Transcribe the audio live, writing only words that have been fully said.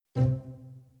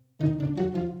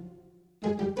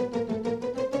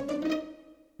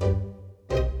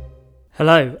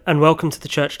Hello, and welcome to the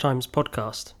Church Times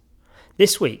podcast.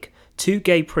 This week, two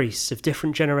gay priests of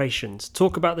different generations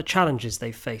talk about the challenges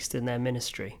they've faced in their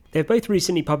ministry. They've both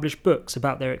recently published books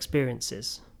about their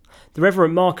experiences. The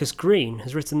Revd Marcus Green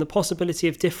has written The Possibility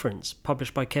of Difference,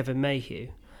 published by Mahew,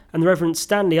 and the Revd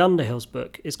Stanley Underhill's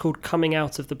book is called Coming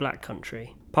Out of the Black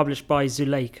Country, published by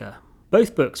Zuleika.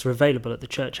 Both books are available at the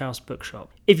Church Times Bookshop.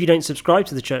 If you don't subscribe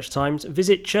to the Church Times,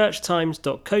 visit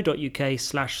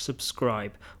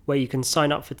churchtimes.co.uk/subscribe, where you can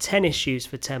sign up for 10 issues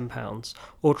for £10,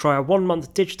 or try a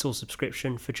 1-month digital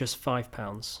subscription for just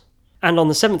 £5. And on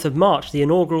the 7th of March, the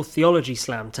inaugural Theology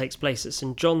Slam takes place at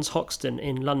St John's Hoxton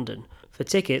in London. For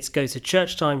tickets, go to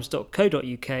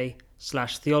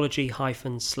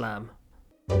churchtimes.co.uk/theology-slam.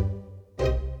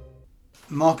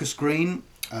 Marcus Green,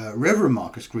 Reverend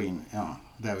Marcus Green.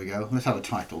 There we go. Let's have a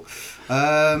title.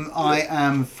 I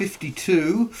am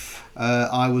 52.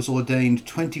 I was ordained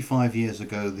 25 years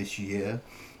ago this year.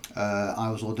 I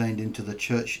was ordained into the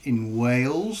church in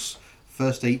Wales.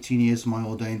 First 18 years of my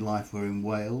ordained life were in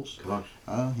Wales. Gosh.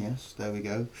 Yes, there we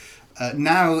go.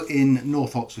 Now in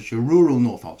North Oxfordshire, rural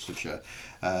North Oxfordshire.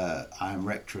 I am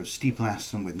rector of Steeple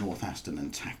Aston with North Aston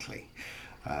and Tackley.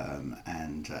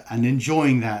 And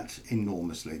enjoying that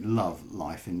enormously. Love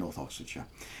life in North Oxfordshire.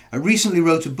 I recently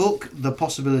wrote a book, The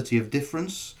Possibility of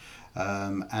Difference,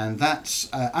 and that's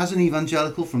as an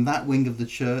evangelical from that wing of the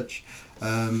church,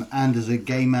 and as a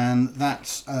gay man,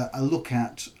 that's a look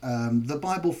at the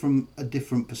Bible from a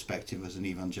different perspective as an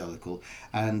evangelical,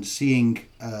 and seeing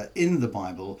in the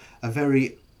Bible a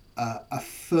very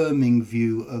affirming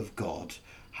view of God.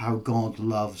 How God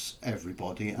loves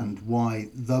everybody and why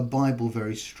the Bible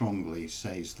very strongly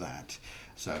says that.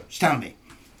 So, Stanley.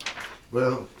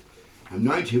 Well, I'm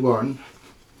 91.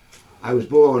 I was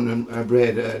born and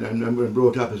bred and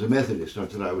brought up as a Methodist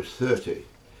until I was 30.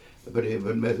 But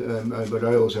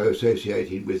I also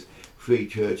associated with Free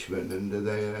Churchmen, and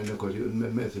of course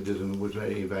Methodism was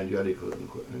very evangelical,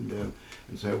 and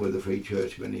so were the Free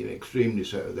Churchmen, extremely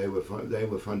so. They were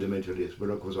fundamentalists, but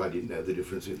of course I didn't know the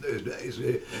difference in those days.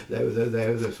 They were,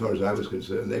 as far as I was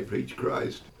concerned, they preached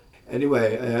Christ.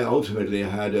 Anyway, ultimately I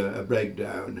had a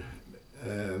breakdown.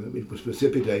 It was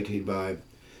precipitated by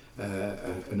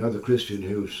another Christian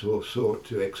who sought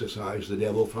to exorcise the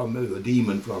devil from me, the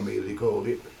demon from me, as he called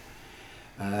it.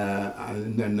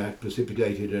 And then that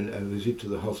precipitated a visit to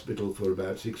the hospital for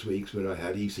about 6 weeks when I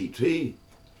had ECT.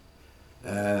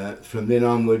 From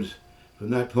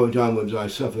that point onwards, I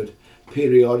suffered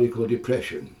periodical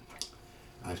depression.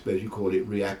 I suppose you call it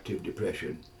reactive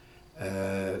depression.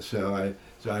 So I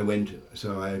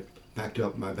packed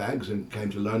up my bags and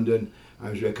came to London. I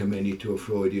was recommended to a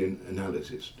Freudian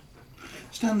analyst.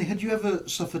 Stanley, had you ever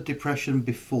suffered depression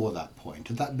before that point?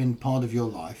 Had that been part of your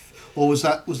life, or was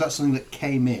that something that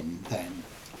came in then?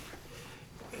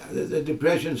 The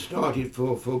depression started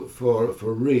for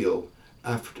real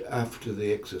after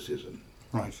the exorcism.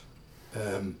 Right.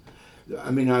 I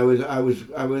mean, I was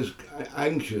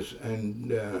anxious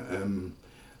and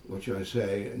what shall I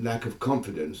say, lack of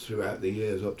confidence throughout the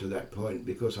years up to that point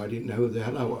because I didn't know who the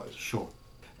hell I was. Sure.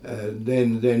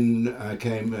 Then I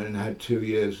came and had 2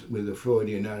 years with the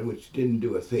Freudian, which didn't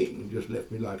do a thing, just left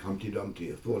me like Humpty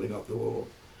Dumpty, falling off the wall,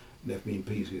 left me in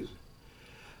pieces.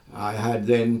 I had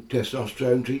then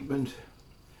testosterone treatment,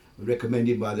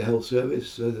 recommended by the health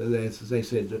service. They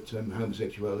said that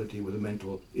homosexuality was a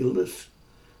mental illness,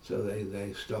 so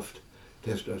they stuffed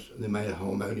testosterone, they made a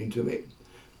hormone into me.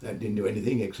 That didn't do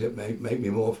anything except make me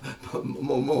more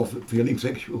feeling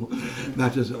sexual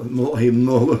matters, more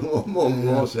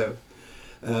so.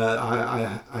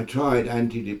 I tried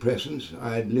antidepressants.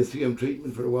 I had lithium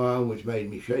treatment for a while, which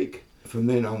made me shake. From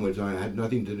then onwards, I had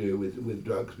nothing to do with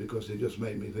drugs because they just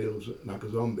made me feel like a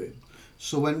zombie.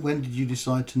 So when did you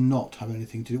decide to not have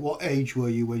anything to do? What age were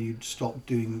you when you stopped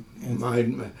doing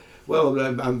anything?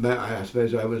 I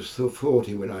suppose I was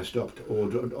 40 when I stopped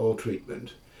all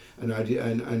treatment. And I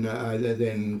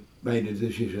then made a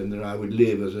decision that I would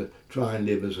try and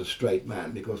live as a straight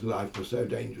man because life was so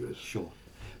dangerous. Sure.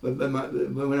 But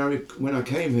when I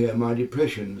came here, my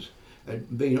depressions had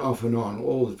been off and on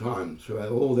all the time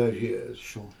throughout all those years.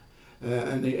 Sure.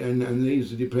 And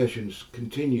these depressions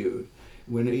continued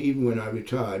even when I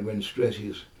retired, when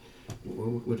stresses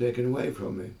were taken away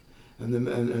from me.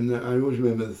 And I always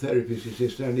remember the therapist. He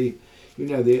said, Stanley, you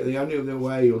know, the only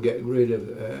way you'll get rid of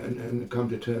and come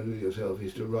to terms with yourself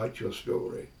is to write your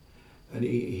story. And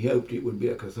he hoped it would be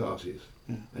a catharsis.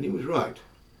 Yeah. And he was right.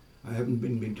 I haven't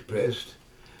been depressed,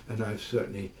 and I've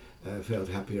certainly felt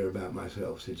happier about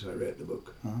myself since I read the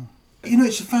book. Oh. You know,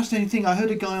 it's a fascinating thing. I heard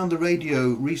a guy on the radio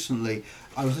recently.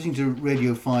 I was listening to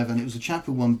Radio 5, and it was a chap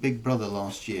who won Big Brother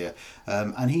last year,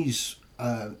 and he's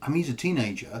he's a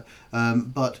teenager,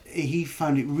 but he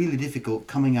found it really difficult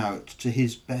coming out to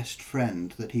his best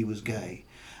friend that he was gay.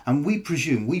 And we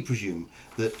presume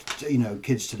that,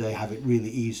 kids today have it really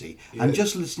easy. Yes. And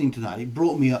just listening to that, it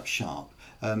brought me up sharp.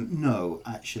 No,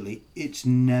 actually, it's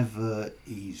never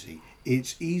easy.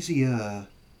 It's easier.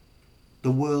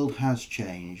 The world has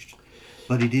changed,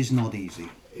 but it is not easy.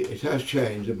 It has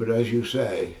changed, but as you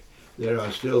say, there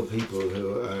are still people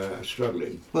who are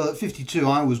struggling. Well, at 52,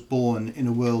 I was born in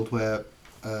a world where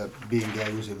being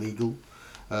gay was illegal.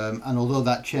 And although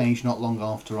that changed not long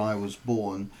after I was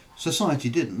born, society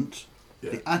didn't.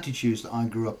 Yeah. The attitudes that I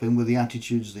grew up in were the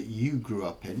attitudes that you grew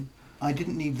up in. I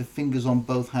didn't need the fingers on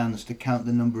both hands to count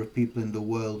the number of people in the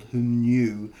world who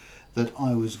knew that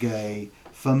I was gay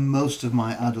for most of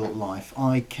my adult life.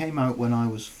 I came out when I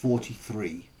was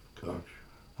 43. Gosh.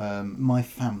 My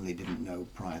family didn't know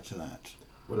prior to that.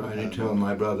 Well, I only told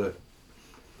my brother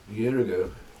a year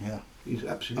ago. Yeah. He's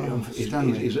absolutely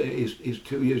he's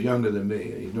 2 years younger than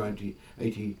me. He's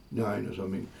 89 or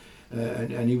something,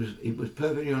 and he was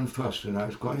perfectly unfussed, and I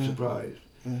was quite surprised.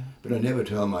 Yeah. But I never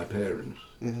tell my parents.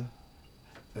 Yeah.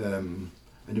 I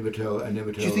never tell.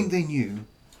 Do you think they knew?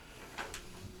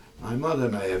 My mother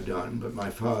may have done, but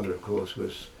my father, of course,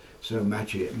 was so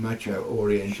macho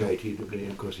orientated.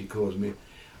 And of course, he caused me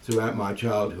throughout my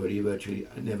childhood. He virtually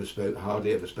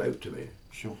hardly ever spoke to me.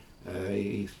 Sure.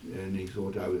 He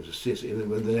thought I was a sissy.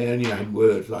 They only had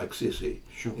words like sissy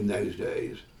in those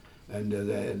days, and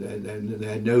they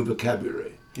had no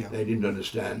vocabulary. Yeah. They didn't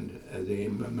understand the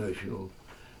emotional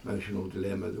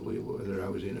dilemma that I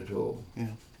was in at all.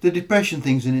 Yeah. The depression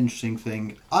thing's an interesting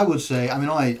thing. I would say,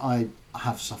 I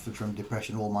have suffered from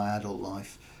depression all my adult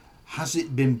life. Has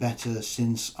it been better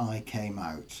since I came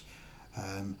out?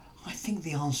 I think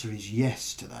the answer is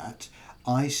yes to that.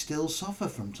 I still suffer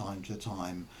from time to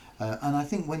time. And I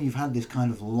think when you've had this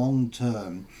kind of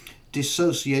long-term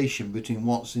dissociation between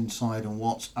what's inside and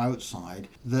what's outside,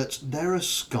 that there are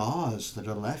scars that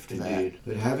are left there.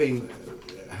 But having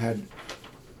had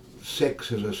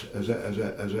sex as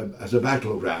a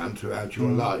battleground throughout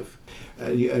your life,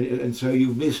 and so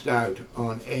you've missed out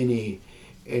on any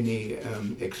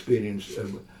experience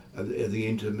of the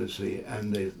intimacy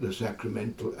and the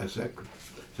sacramental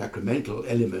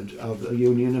element of the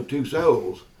union of two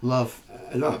souls. Love,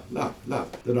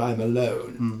 that I'm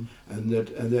alone, and that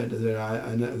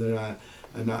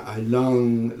I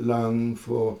long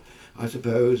for, I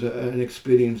suppose, an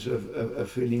experience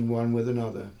of feeling one with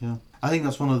another. Yeah, I think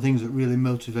that's one of the things that really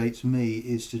motivates me,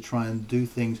 is to try and do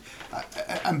things.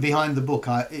 And behind the book,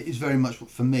 it is very much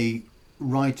for me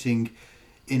writing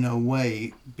in a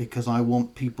way because I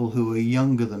want people who are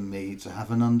younger than me to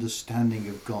have an understanding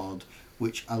of God,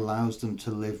 which allows them to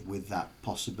live with that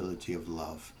possibility of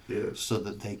love. Yes. So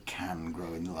that they can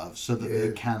grow in love, so that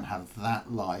they can have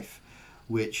that life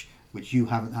which you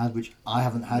haven't had, which I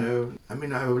haven't had. No,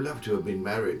 I would love to have been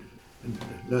married and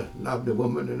loved a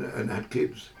woman and had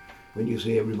kids. When you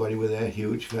see everybody with their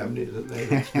huge families that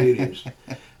they've experienced,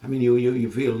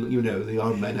 you feel the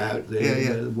odd man out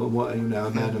there. A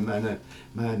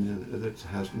man that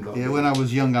hasn't got. Yeah, when I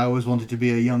was young, I always wanted to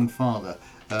be a young father.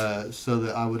 So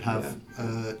that I would have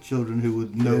children who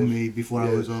would know me before I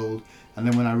was old, and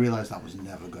then when I realised that was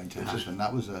never going to happen,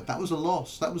 that was a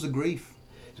loss, that was a grief.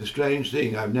 It's a strange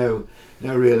thing. I've now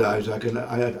realised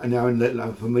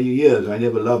for many years I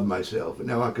never loved myself, and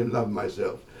now I can love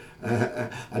myself,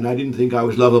 and I didn't think I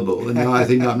was lovable, and now I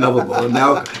think I'm lovable, and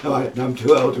now I'm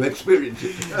too old to experience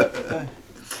it.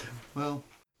 Well,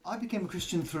 I became a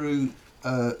Christian through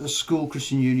a school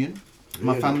Christian union.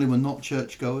 My family were not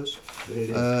churchgoers,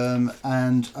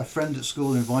 and a friend at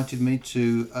school invited me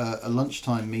to a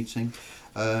lunchtime meeting.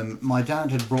 My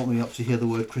dad had brought me up to hear the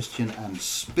word Christian and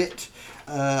spit.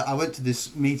 I went to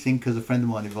this meeting because a friend of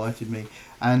mine invited me,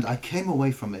 and I came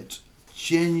away from it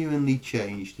genuinely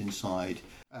changed inside.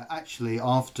 Actually,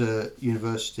 after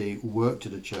university, worked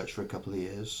at a church for a couple of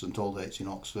years, St Aldate's in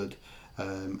Oxford,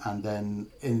 and then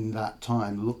in that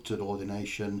time looked at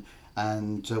ordination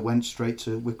and went straight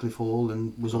to Wycliffe Hall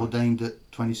and was ordained at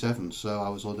 27, so I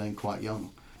was ordained quite young.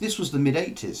 This was the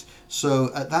mid-80s, so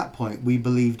at that point we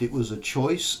believed it was a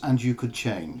choice and you could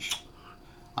change.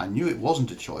 I knew it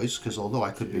wasn't a choice because although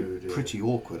I could be pretty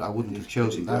awkward, I wouldn't have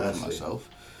chosen that for myself.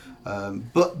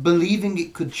 But believing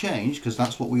it could change, because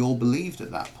that's what we all believed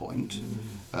at that point,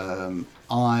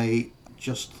 I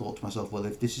just thought to myself, well,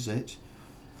 if this is it,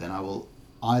 then I will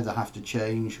either have to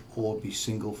change or be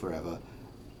single forever.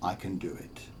 I can do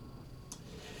it.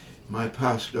 My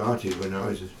past started when I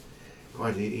was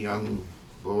quite a young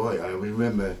boy. I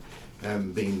remember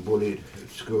being bullied at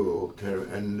school,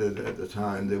 and at the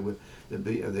time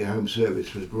the Home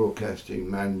Service was broadcasting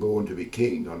 "Man Born to Be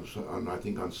King" on I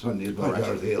think on Sundays by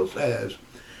Dorothy Hill Sayers,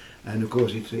 and of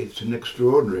course it's an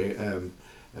extraordinary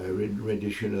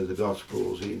rendition of the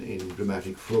Gospels in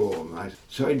dramatic form.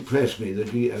 So impressed me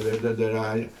that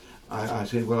I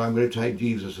said, well, I'm going to take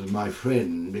Jesus as my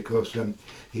friend, because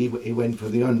he went for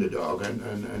the underdog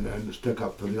and stuck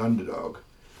up for the underdog.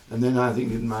 And then I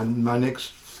think my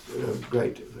next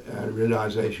great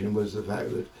realization was the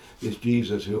fact that this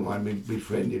Jesus whom I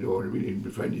befriended, or really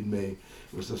befriended me,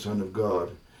 was the Son of God.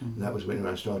 Mm. And that was when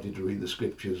I started to read the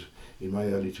scriptures in my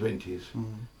early 20s.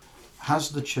 Mm. Has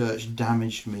the church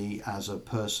damaged me as a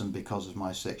person because of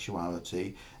my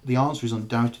sexuality? The answer is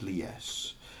undoubtedly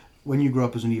yes. When you grow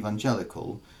up as an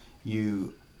evangelical,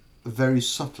 you very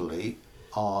subtly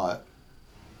are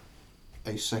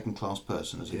a second-class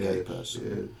person as a gay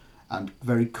person, and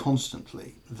very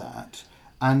constantly that.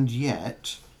 And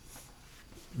yet,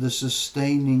 the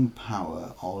sustaining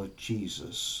power of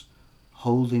Jesus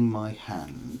holding my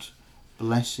hand,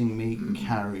 blessing me,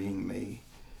 carrying me,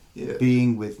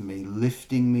 being with me,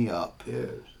 lifting me up,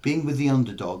 being with the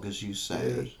underdog, as you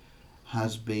say,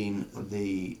 has been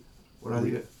the...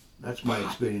 That's my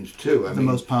experience too. The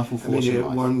most powerful force in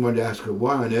life. One would ask her,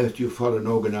 why on earth do you follow an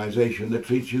organisation that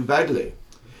treats you badly?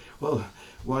 Well,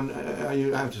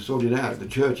 you have to sort it out. The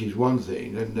church is one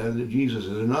thing, and Jesus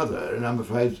is another, and I'm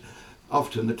afraid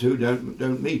often the two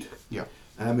don't meet. Yeah.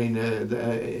 I mean,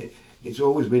 it's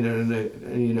always been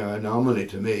an anomaly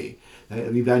to me.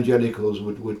 Evangelicals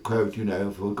would quote,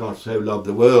 for God so loved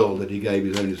the world that he gave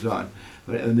his only son,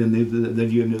 and then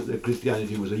the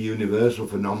Christianity was a universal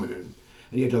phenomenon.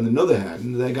 And yet, on the other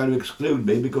hand, they're going to exclude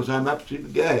me because I'm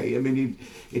absolutely gay. I mean,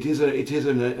 it is a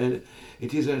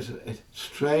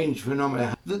strange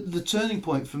phenomenon. The turning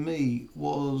point for me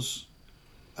was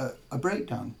a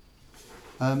breakdown,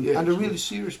 and a really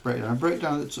serious breakdown. A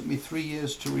breakdown that took me 3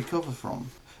 years to recover from.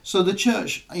 So the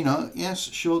church, yes,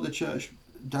 sure, the church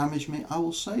damaged me. I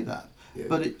will say that,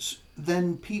 but it's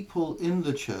then people in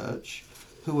the church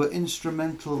who were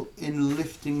instrumental in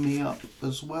lifting me up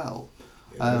as well.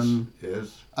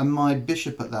 Yes. And my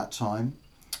bishop at that time,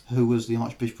 who was the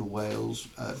Archbishop of Wales,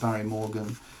 Barry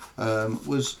Morgan,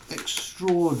 was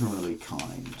extraordinarily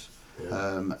kind,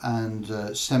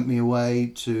 and sent me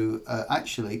away to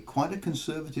actually quite a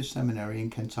conservative seminary in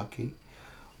Kentucky,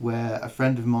 where a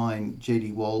friend of mine,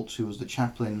 J.D. Waltz, who was the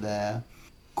chaplain there,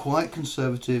 quite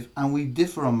conservative, and we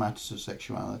differ on matters of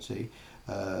sexuality,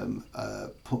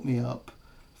 put me up,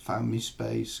 found me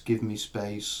space, give me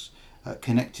space,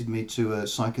 connected me to a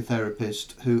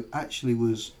psychotherapist who actually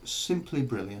was simply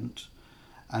brilliant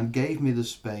and gave me the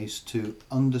space to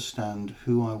understand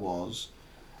who I was.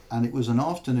 And it was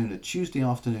a Tuesday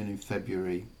afternoon in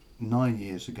February, 9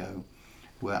 years ago,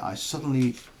 where I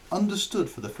suddenly understood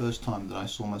for the first time that I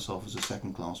saw myself as a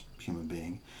second-class human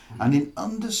being. Mm-hmm. And in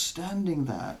understanding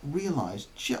that, realised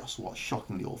just what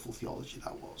shockingly awful theology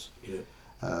that was.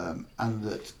 And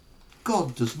that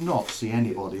God does not see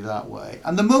anybody that way.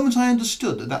 And the moment I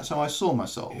understood that that's how I saw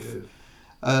myself,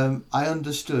 I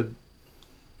understood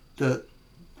that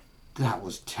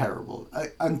was terrible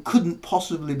and couldn't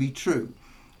possibly be true.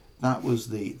 That was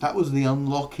the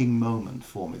unlocking moment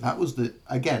for me. That was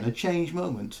again a change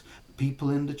moment.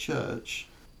 People in the church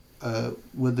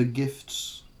were the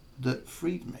gifts that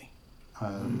freed me.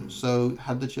 So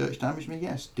had the church damaged me?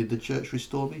 Yes. Did the church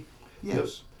restore me?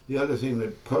 Yes. The other thing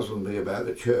that puzzled me about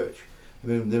the church, I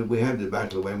mean, we had the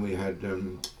battle when we had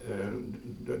Darwin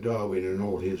and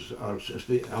all his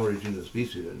origin of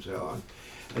species and so on,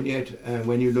 and yet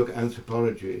when you look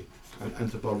anthropologically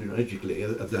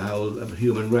at the whole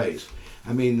human race,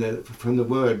 I mean, from the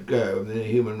word go, the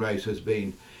human race has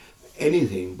been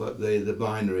anything but the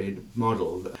binary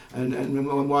model.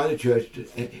 And why the church,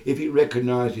 if it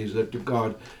recognises that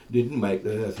God didn't make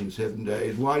the earth in 7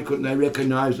 days, why couldn't they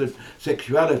recognise that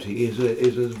sexuality is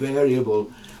as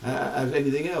variable as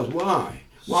anything else? Why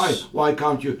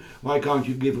can't you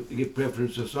give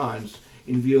preference to science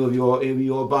in view of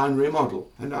your binary model?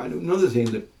 And another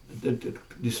thing that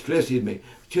distresses me,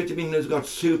 the Church of England has got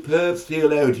superb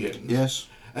theologians. Yes.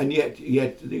 And yet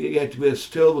we're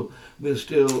still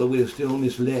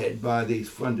misled by these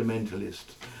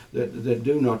fundamentalists that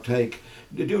do not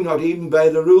even obey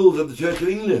the rules of the Church of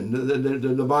England.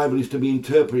 The Bible is to be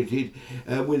interpreted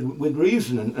with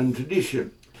reason and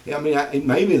tradition. I mean, it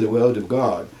may be the word of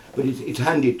God, but it's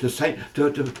handed to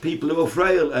people who are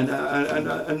frail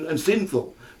and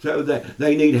sinful. So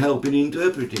they need help in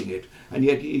interpreting it, and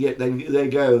yet they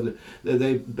go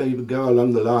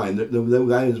along the line that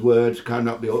those words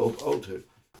cannot be altered.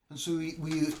 And so were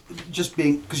you just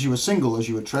being, because you were single as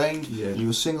you were trained, Yes. you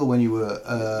were single when you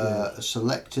were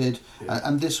selected, Yes.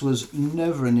 and this was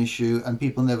never an issue, and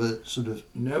people never sort of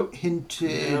No.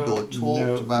 hinted No, or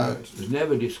talked about. It was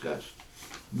never discussed.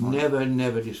 Right.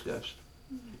 Never discussed.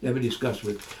 Never discussed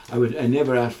with. I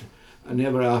never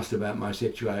asked about my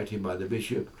sexuality by the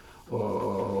bishop,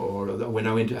 or when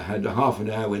I had a half an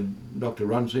hour with Dr.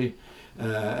 Runcie.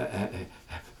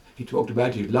 He talked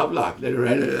about his love life when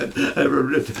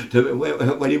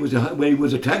he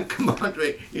was a tank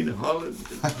commander in Holland.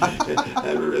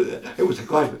 It was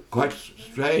quite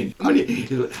strange. I mean, he's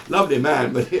a lovely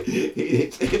man, but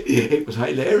it was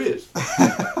hilarious.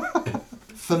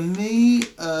 For me,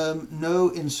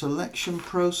 no, in selection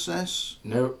process,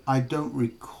 No. I don't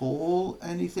recall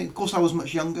anything. Of course, I was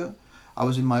much younger. I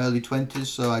was in my early 20s,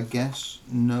 so I guess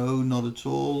no, not at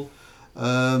all.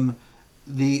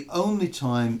 The only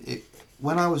time,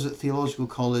 when I was at theological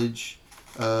college,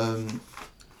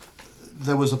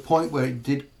 there was a point where it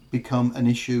did become an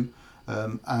issue,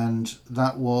 and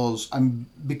that was,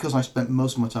 because I spent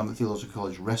most of my time at theological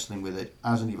college wrestling with it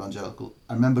as an evangelical.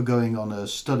 I remember going on a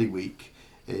study week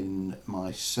in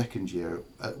my second year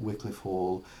at Wycliffe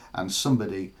Hall, and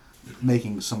somebody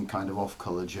making some kind of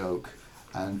off-colour joke,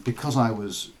 and because I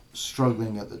was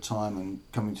struggling at the time and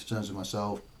coming to terms with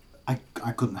myself,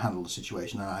 I couldn't handle the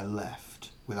situation, and I left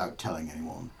without telling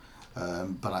anyone.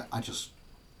 But I just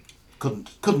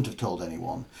couldn't have told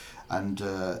anyone. And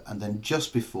then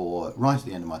just before, right at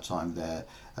the end of my time there,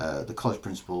 the college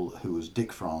principal, who was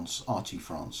Dick France, R.T.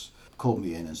 France, called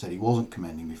me in and said he wasn't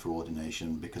commending me for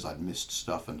ordination because I'd missed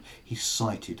stuff, and he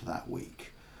cited that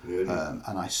week. Really?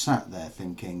 And I sat there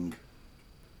thinking,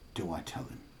 do I tell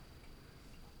him?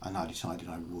 And I decided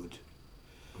I would.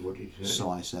 What did you say? So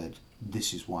I said,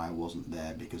 this is why I wasn't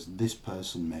there, because this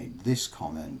person made this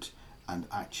comment, and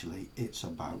actually it's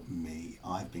about me.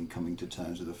 I've been coming to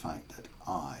terms with the fact that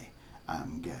I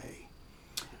am gay.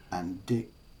 And Dick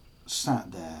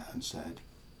sat there and said,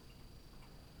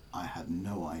 I had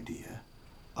no idea.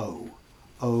 Oh,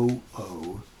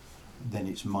 then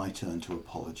it's my turn to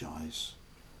apologise.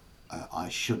 I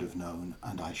should have known,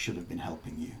 and I should have been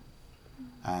helping you.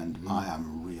 And I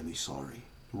am really sorry.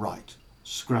 Right,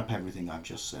 scrap everything I've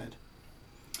just said.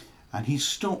 And he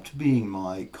stopped being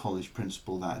my college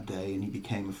principal that day, and he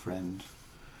became a friend.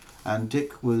 And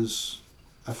Dick was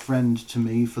a friend to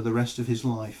me for the rest of his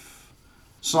life.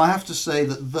 So I have to say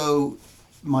that though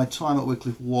my time at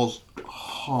Wycliffe was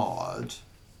hard,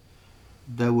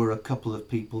 there were a couple of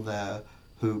people there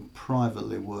who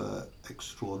privately were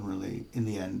extraordinarily, in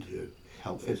the end,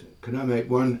 helpful. Yes. Can I make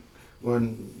one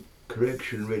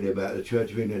correction really about the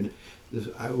Church of England?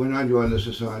 When I joined the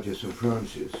Society of St.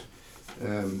 Francis,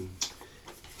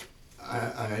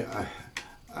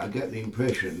 I get the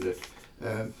impression that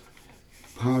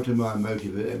part of my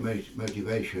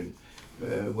motivation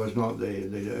was not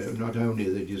only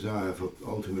the desire for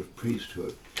ultimate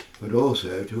priesthood, but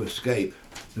also to escape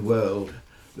the world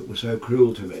that was so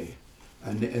cruel to me.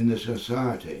 And in the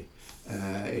society,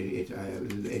 it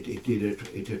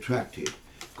attracted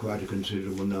quite a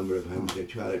considerable number of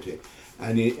homosexuality,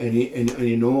 and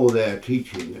in all their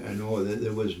teaching and all that,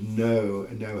 there was no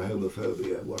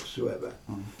homophobia whatsoever.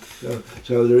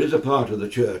 So there is a part of the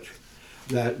church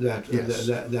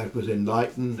that was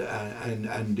enlightened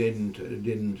and didn't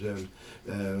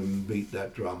beat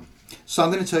that drum. So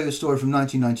I'm going to tell you a story from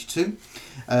 1992,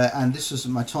 and this was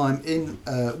my time in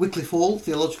Wycliffe Hall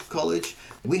Theological College.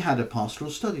 We had a pastoral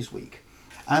studies week,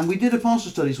 and we did a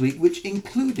pastoral studies week which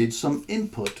included some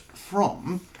input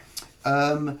from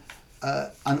an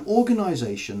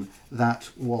organisation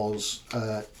that was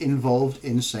involved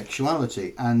in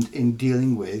sexuality and in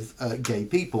dealing with gay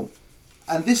people.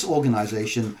 And this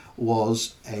organisation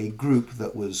was a group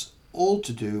that was all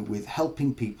to do with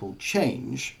helping people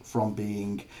change from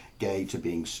being gay to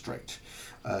being straight.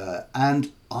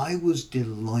 And I was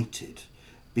delighted,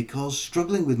 because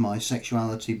struggling with my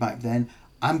sexuality back then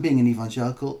and being an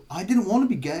evangelical, I didn't want to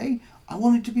be gay, I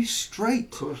wanted to be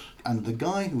straight. Of course. And the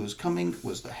guy who was coming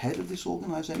was the head of this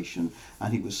organisation,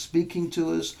 and he was speaking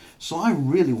to us. So I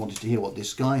really wanted to hear what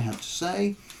this guy had to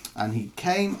say. And he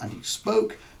came and he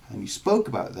spoke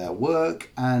about their work,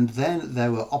 and then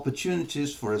there were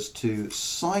opportunities for us to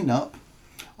sign up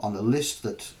on a list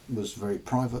that was very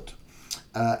private,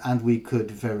 and we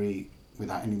could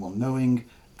without anyone knowing,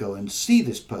 go and see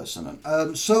this person.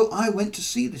 So I went to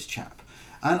see this chap,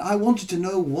 and I wanted to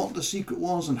know what the secret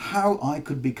was and how I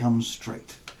could become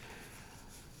straight.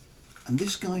 And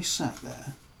this guy sat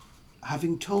there,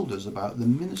 having told us about the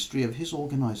ministry of his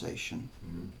organisation,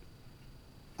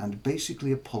 and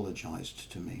basically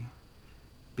apologised to me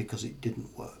because it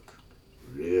didn't work.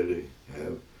 Really?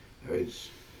 How it's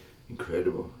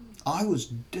incredible. I was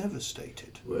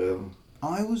devastated. Well,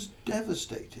 I was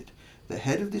devastated. The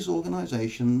head of this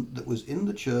organisation that was in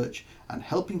the church and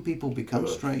helping people become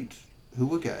straight who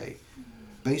were gay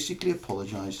basically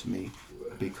apologised to me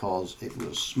because it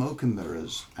was smoke and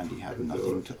mirrors and he had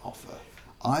nothing to offer.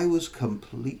 I was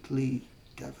completely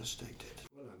devastated.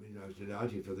 well, I mean, I was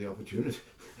delighted for the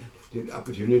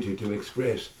opportunity to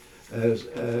express, as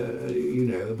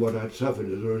what I'd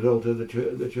suffered as a result of the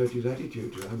church's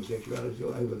attitude to homosexuality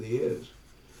over the years.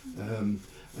 And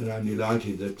I'm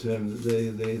delighted that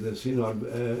the synod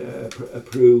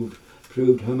approved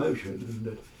her motion, and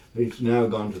that it's now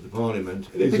gone to the Parliament.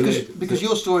 Because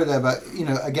your story there about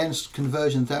against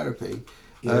conversion therapy,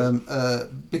 Yes.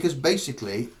 Because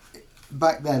basically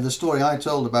back there the story I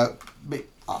told about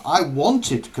I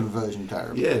wanted conversion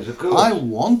therapy. Yes, of course. I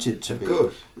wanted to Of be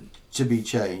course. to be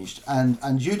changed,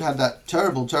 and you'd had that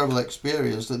terrible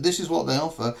experience that this is what they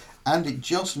offer, and it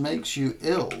just makes you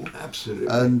ill. Absolutely.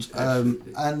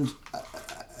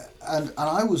 And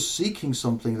I was seeking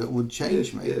something that would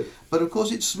change me. Yes. But of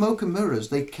course it's smoke and mirrors.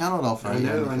 They cannot offer I you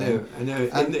know. anything.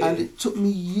 And it took me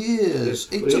years.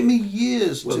 Yes. It took me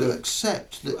years Well, to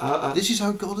accept that this is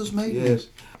how God has made me. Yes.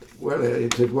 Well,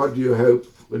 it said, what do you hope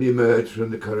will emerge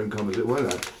from the current conversation?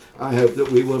 Well, I hope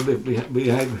that we will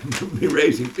be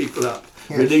raising people up,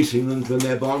 Yes. releasing them from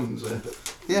their bonds.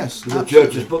 Yes, The absolutely.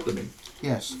 church has put them in.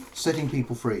 Yes, setting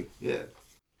people free. Yeah.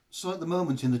 So at the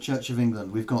moment in the Church of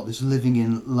England, we've got this Living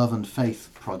in Love and Faith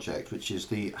project, which is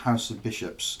the House of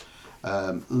Bishops'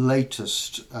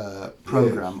 latest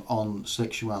programme on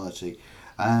sexuality.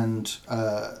 And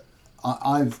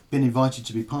I've been invited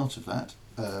to be part of that.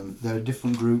 There are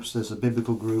different groups. There's a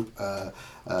biblical group, a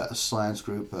science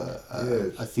group,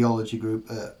 a theology group,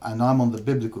 and I'm on the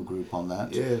biblical group on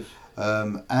that. Yes.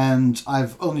 And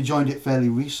I've only joined it fairly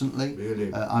recently.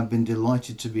 Really? I've been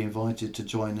delighted to be invited to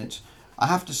join it. I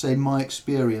have to say my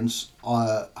experience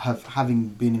having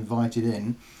been invited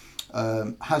in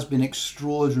has been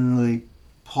extraordinarily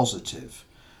positive.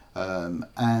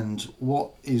 And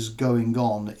what is going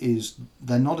on is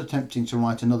they're not attempting to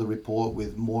write another report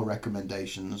with more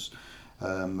recommendations,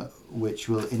 which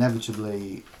will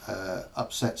inevitably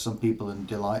upset some people and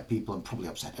delight people and probably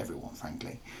upset everyone,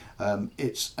 frankly.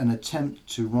 It's an attempt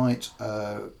to write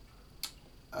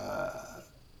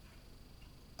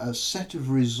a set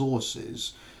of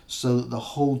resources so that the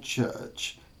whole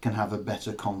church can have a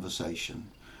better conversation.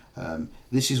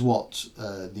 This is what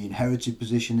the inherited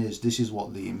position is, this is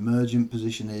what the emergent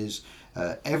position is.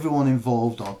 Everyone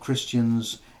involved are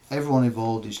Christians, everyone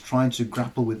involved is trying to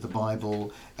grapple with the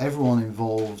Bible, everyone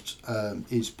involved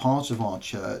is part of our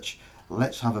church.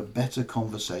 Let's have a better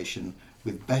conversation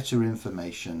with better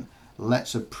information.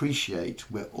 Let's appreciate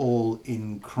we're all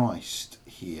in Christ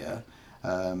here.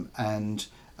 And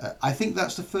I think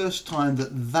that's the first time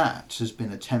that has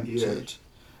been attempted. Yes.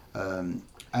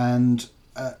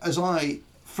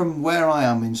 From where I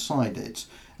am inside it,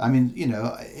 I mean,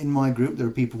 in my group there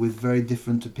are people with very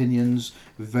different opinions,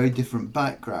 with very different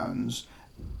backgrounds,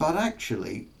 but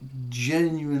actually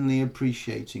genuinely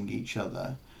appreciating each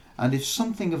other. And if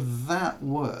something of that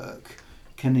work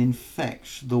can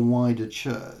infect the wider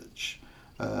church,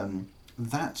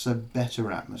 that's a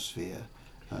better atmosphere.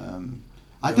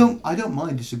 I don't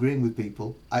mind disagreeing with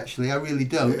people. Actually, I really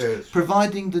don't. Yes.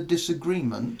 Providing the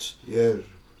disagreement Yes.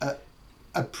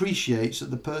 appreciates that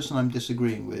the person I'm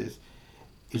disagreeing with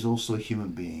is also a human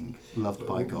being loved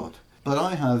by God. But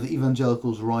I have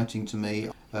evangelicals writing to me,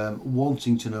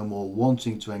 wanting to know more,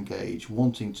 wanting to engage,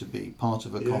 wanting to be part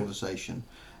of a conversation,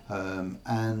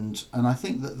 and I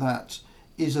think that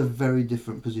is a very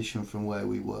different position from where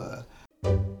we were.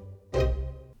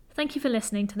 Thank you for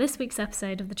listening to this week's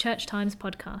episode of the Church Times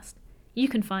podcast. You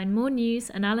can find more news,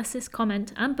 analysis,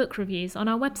 comment and book reviews on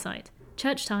our website,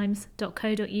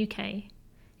 churchtimes.co.uk.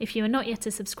 If you are not yet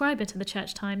a subscriber to the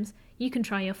Church Times, you can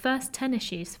try your first 10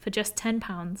 issues for just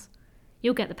 £10.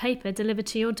 You'll get the paper delivered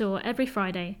to your door every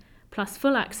Friday, plus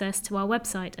full access to our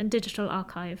website and digital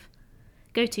archive.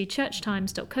 Go to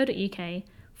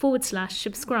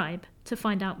churchtimes.co.uk/subscribe to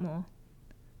find out more.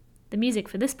 The music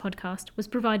for this podcast was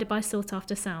provided by Sought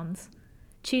After Sounds.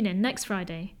 Tune in next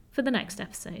Friday for the next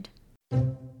episode.